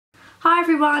Hi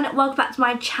everyone, welcome back to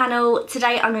my channel.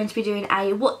 Today I'm going to be doing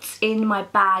a what's in my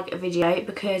bag video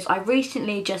because I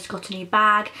recently just got a new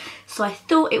bag, so I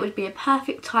thought it would be a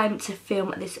perfect time to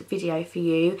film this video for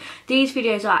you. These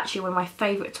videos are actually one of my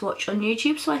favourite to watch on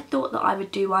YouTube, so I thought that I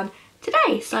would do one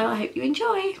today, so I hope you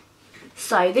enjoy.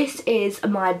 So this is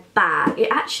my bag. It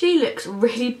actually looks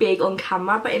really big on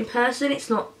camera, but in person it's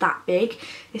not that big.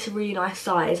 It's a really nice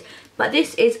size. But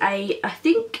this is I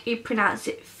think you pronounce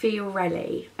it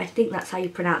Fiorelli. I think that's how you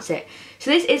pronounce it.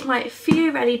 So this is my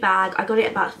Fiorelli bag. I got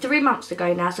it about 3 months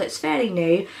ago now, so it's fairly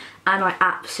new. And I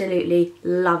absolutely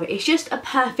love it. It's just a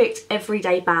perfect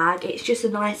everyday bag. It's just a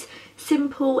nice,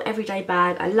 simple everyday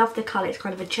bag. I love the colour. It's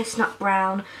kind of a chestnut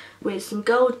brown with some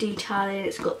gold detailing.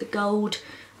 It's got the gold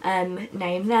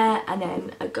name there and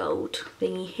then a gold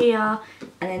thingy here,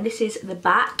 and then this is the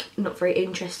back. Not very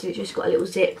interesting, it's just got a little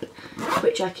zip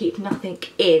which I keep nothing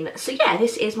in. So yeah,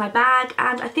 this is my bag,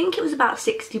 and I think it was about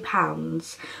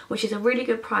 £60, which is a really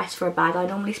good price for a bag. I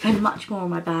normally spend much more on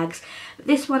my bags, but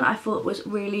this one I thought was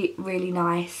really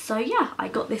nice. So yeah, I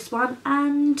got this one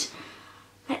and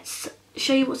let's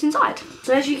show you what's inside.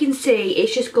 So as you can see,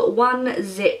 it's just got one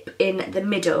zip in the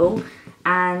middle,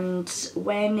 and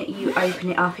when you open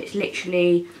it up it's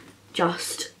literally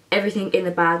just everything in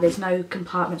the bag. There's no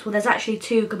compartments. Well, there's actually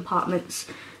 2 compartments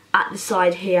at the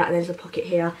side here and there's a pocket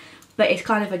here, but it's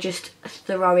kind of a just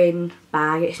throw in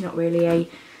bag. It's not really a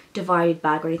divided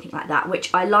bag or anything like that,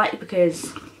 which I like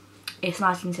because it's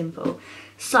nice and simple.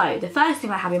 So the first thing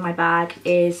I have in my bag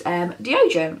is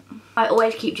deodorant. I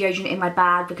always keep deodorant in my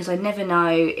bag because I never know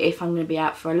if I'm going to be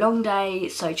out for a long day,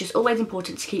 so it's just always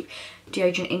important to keep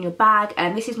deodorant in your bag.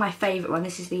 And this is my favourite one.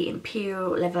 This is the Imperial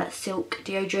Leather Silk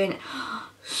deodorant.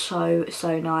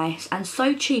 So nice and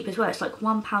so cheap as well. It's like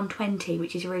 £1.20,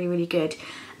 which is really good,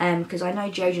 because I know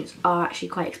deodorants are actually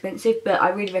quite expensive, but I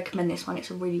really recommend this one.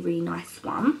 It's a really nice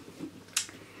one.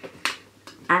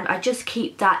 And I just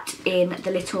keep that in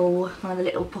the one of the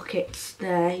little pockets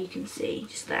there, you can see,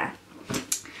 just there.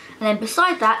 And then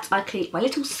beside that, I keep my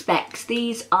little specs.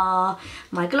 These are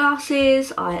my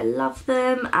glasses. I love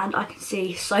them and I can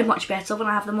see so much better when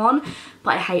I have them on,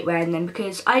 but I hate wearing them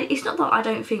because it's not that I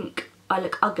don't think I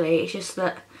look ugly, it's just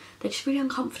that they're just really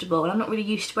uncomfortable and I'm not really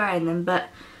used to wearing them, but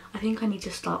I think I need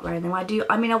to start wearing them.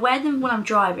 I mean, I wear them when I'm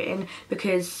driving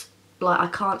because like I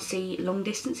can't see long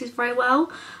distances very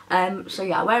well, so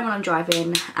yeah, I wear them when I'm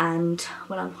driving and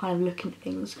when I'm kind of looking at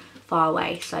things far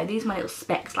away. So these are my little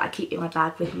specs that I keep in my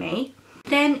bag with me.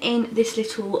 Then in this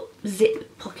little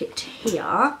zip pocket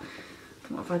here,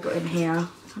 what have I got in here?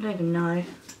 I don't even know.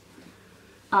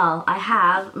 Oh, I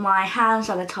have my hand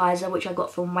sanitizer, which I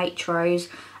got from Waitrose.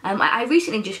 I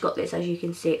recently just got this, as you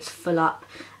can see, it's full up.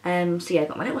 So yeah, I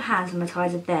got my little hand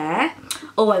sanitizer there.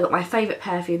 Oh, I got my favourite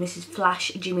perfume. This is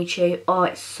Flash Jimmy Choo. Oh,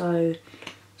 it's so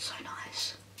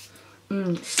nice.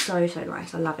 So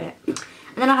nice. I love it. And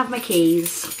then I have my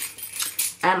keys.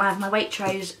 I have my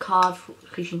Waitrose card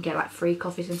because you can get like free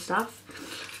coffees and stuff.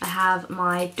 I have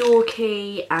my door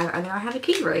key and then I have a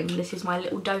key ring. This is my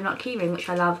little donut key ring, which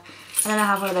I love. And then I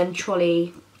have one of them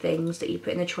trolley things that you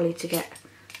put in the trolley to get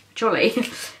a trolley.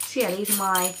 So yeah, these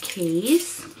are my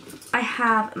keys. I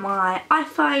have my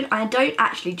iPhone. I don't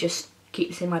actually just keep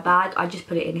this in my bag, I just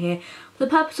put it in here for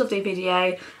the purpose of the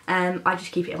video. I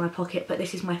just keep it in my pocket, but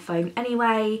this is my phone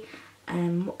anyway.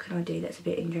 What can I do that's a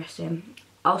bit interesting?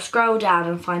 I'll scroll down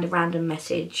and find a random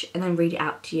message and then read it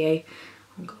out to you.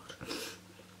 Oh god.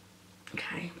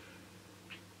 Okay.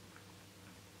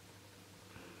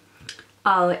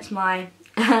 Oh, it's my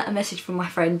a message from my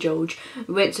friend George.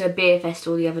 We went to a beer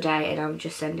festival the other day and I'm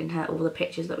just sending her all the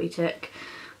pictures that we took.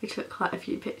 We took quite a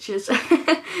few pictures. So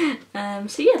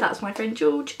yeah, that's my friend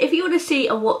George. If you want to see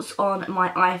a what's on my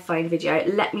iPhone video,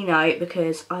 let me know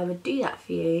because I would do that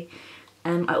for you.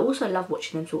 I also love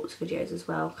watching them sorts of videos as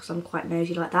well because I'm quite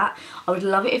nosy like that. I would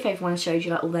love it if everyone showed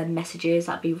you like all their messages.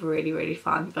 That'd be really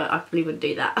fun, but I probably wouldn't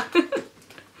do that.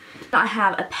 I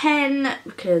have a pen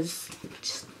because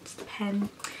just a pen.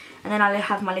 And then I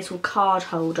have my little card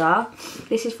holder.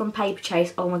 This is from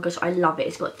Paperchase. Oh my gosh, I love it.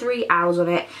 It's got 3 L's on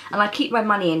it. And I keep my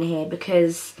money in here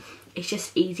because it's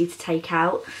just easy to take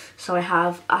out. So I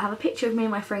have a picture of me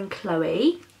and my friend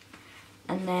Chloe.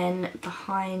 And then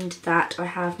behind that I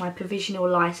have my provisional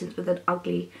license with an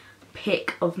ugly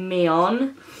pic of me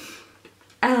on.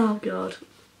 Oh god.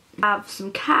 I have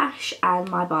some cash and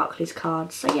my Barclays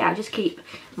cards. So yeah, I just keep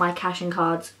my cash and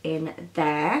cards in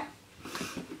there.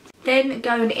 Then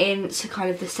going into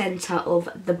kind of the centre of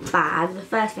the bag, the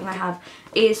first thing I have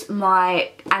is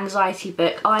my anxiety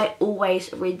book. I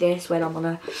always read this when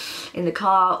I'm in the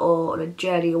car or on a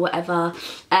journey or whatever,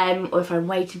 or if I'm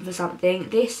waiting for something.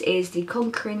 This is the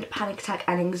Conquering Panic Attack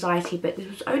and Anxiety book. This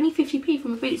was only 50p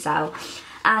from a boot sale.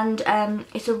 And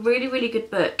it's a really, really good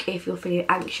book if you're feeling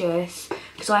anxious,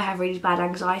 because I have really bad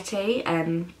anxiety.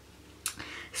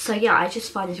 So yeah, I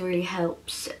just find this really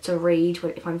helps to read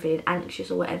if I'm feeling anxious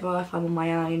or whatever, if I'm on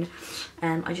my own.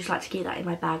 I just like to keep that in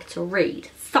my bag to read.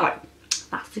 So,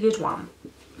 that's a good one.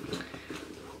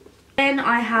 Then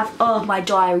I have, oh, my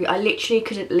diary. I literally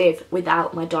couldn't live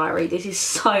without my diary. This is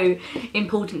so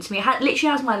important to me. It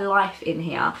literally has my life in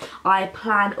here. I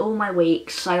plan all my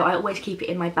weeks, so I always keep it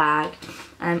in my bag.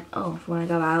 Oh, for when I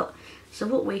go out. So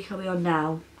what week are we on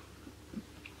now?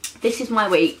 This is my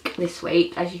week this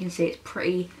week. As you can see, it's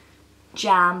pretty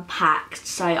jam-packed.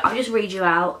 So I'll just read you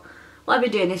out what I've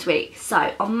been doing this week.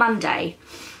 So on Monday,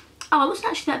 oh, I wasn't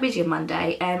actually that busy on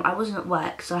Monday. I wasn't at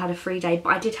work, so I had a free day, but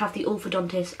I did have the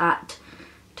orthodontist at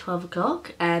 12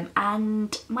 o'clock,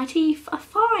 and my teeth are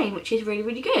fine, which is really,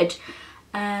 really good.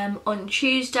 On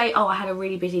Tuesday, oh, I had a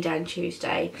really busy day on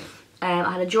Tuesday.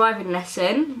 I had a driving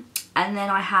lesson, and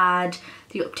then I had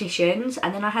the opticians,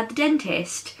 and then I had the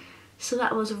dentist. So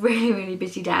that was a really, really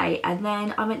busy day. And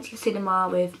then I went to the cinema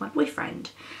with my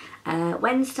boyfriend.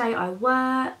 Wednesday I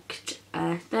worked.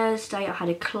 Thursday I had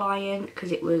a client,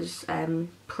 because it was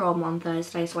prom on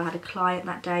Thursday, so I had a client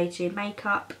that day to do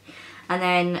makeup. And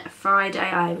then Friday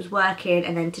I was working,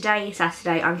 and then today,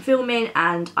 Saturday, I'm filming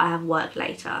and I have work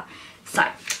later. So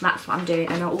that's what I'm doing.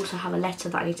 And I also have a letter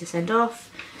that I need to send off.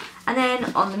 And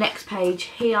then on the next page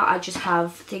here I just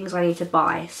have things I need to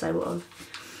buy. So what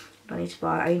I need to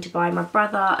buy. I need to buy my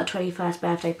brother a 21st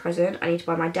birthday present. I need to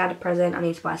buy my dad a present. I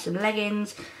need to buy some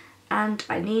leggings. And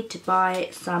I need to buy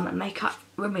some makeup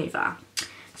remover.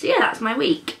 So yeah, that's my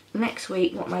week. Next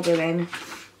week, what am I doing?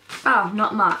 Oh,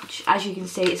 not much. As you can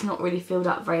see, it's not really filled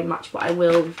up very much, but I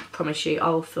will, promise you,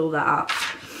 I'll fill that up.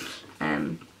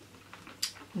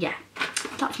 Yeah,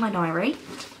 that's my diary.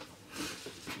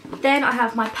 Then I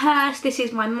have my purse. This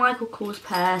is my Michael Kors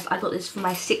purse. I got this for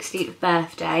my 16th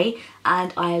birthday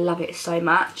and I love it so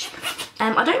much.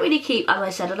 I don't really keep, as I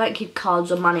said, I don't keep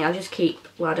cards or money. I just keep,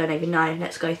 well, I don't even know.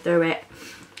 Let's go through it.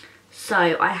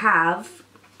 So I have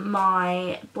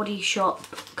my Body Shop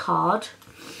card.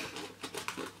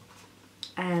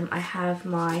 I have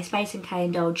my Space NK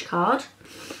Indulge card.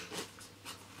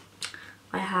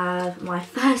 I have my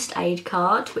first aid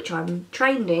card, which I'm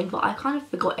trained in, but I kind of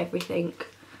forgot everything.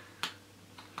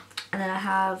 And then I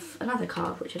have another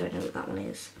card, which I don't know what that one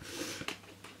is.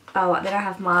 Oh, then I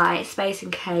have my Space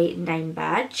NK name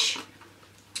badge.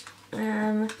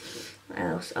 What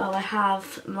else? Oh, I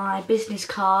have my business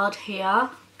card here.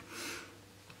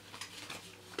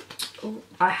 Oh,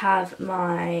 I have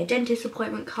my dentist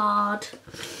appointment card.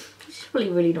 Which is probably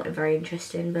really not very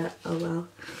interesting, but oh well.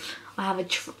 I have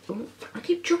I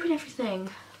keep dropping everything.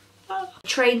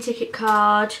 Train ticket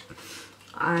card.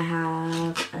 I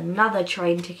have another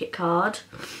train ticket card.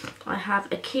 I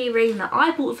have a key ring that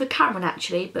I bought for Cameron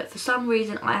actually, but for some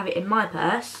reason I have it in my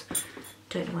purse.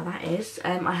 Don't know why that is.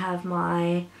 I have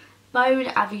my Bow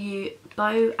Avenue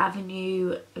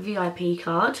VIP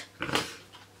card.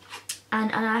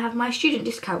 And I have my student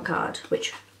discount card,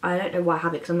 which I don't know why I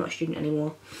have it because I'm not a student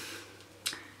anymore.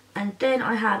 And then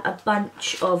I have a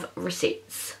bunch of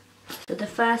receipts. So the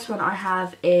first one I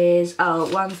have is,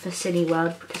 oh, one for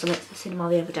Cineworld because I went to the cinema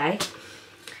the other day.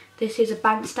 This is a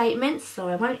bank statement, so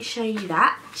I won't show you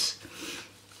that.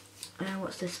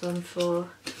 What's this one for?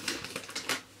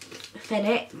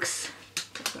 Phoenix.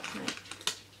 What's that say?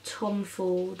 Tom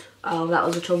Ford. Oh, that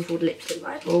was a Tom Ford lipstick that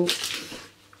I bought.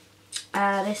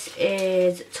 This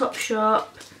is Topshop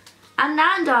and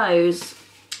Nando's.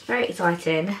 Very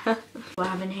exciting. What I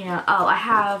have in here? Oh, I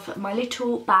have my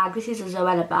little bag. This is a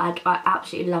Zoella bag. I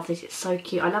absolutely love this. It's so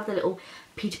cute. I love the little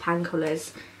Peter Pan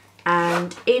colours.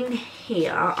 And in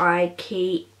here I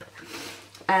keep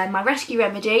my Rescue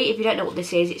Remedy. If you don't know what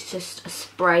this is, it's just a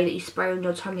spray that you spray on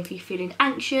your tongue if you're feeling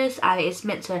anxious, and it's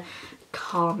meant to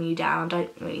calm you down. I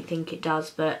don't really think it does,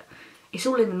 but it's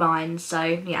all in the mind. So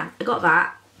yeah, I got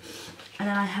that. And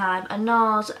then I have a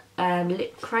NARS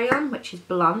lip crayon, which is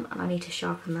blunt, and I need to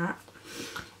sharpen that.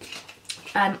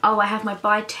 Oh, I have my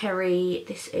By Terry.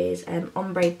 This is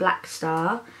Ombre Black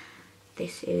Star.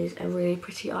 This is a really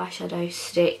pretty eyeshadow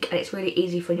stick, and it's really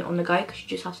easy for when you're on the go because you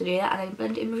just have to do that and then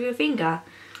blend it in with your finger.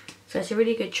 So it's a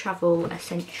really good travel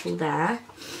essential there.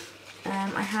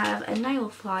 I have a nail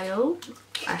file.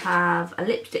 I have a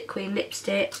Lipstick Queen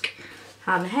lipstick.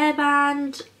 I have a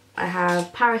hairband. I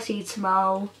have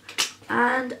paracetamol.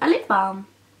 and a lip balm.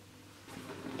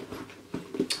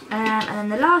 And then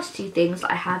the last two things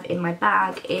that I have in my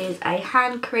bag is a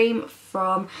hand cream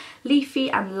from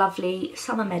Leafy and Lovely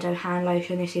Summer Meadow Hand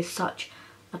Lotion. This is such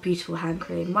a beautiful hand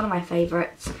cream, one of my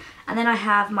favourites. And then I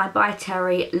have my By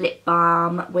Terry lip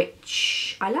balm,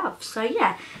 which I love. So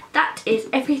yeah, that is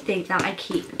everything that I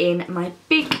keep in my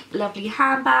big lovely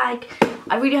handbag.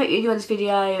 I really hope you enjoyed this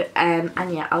video, and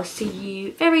yeah, I'll see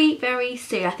you very, very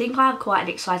soon. I think I have quite an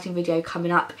exciting video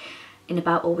coming up in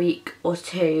about a week or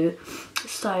two,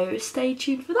 so stay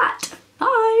tuned for that.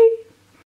 Bye!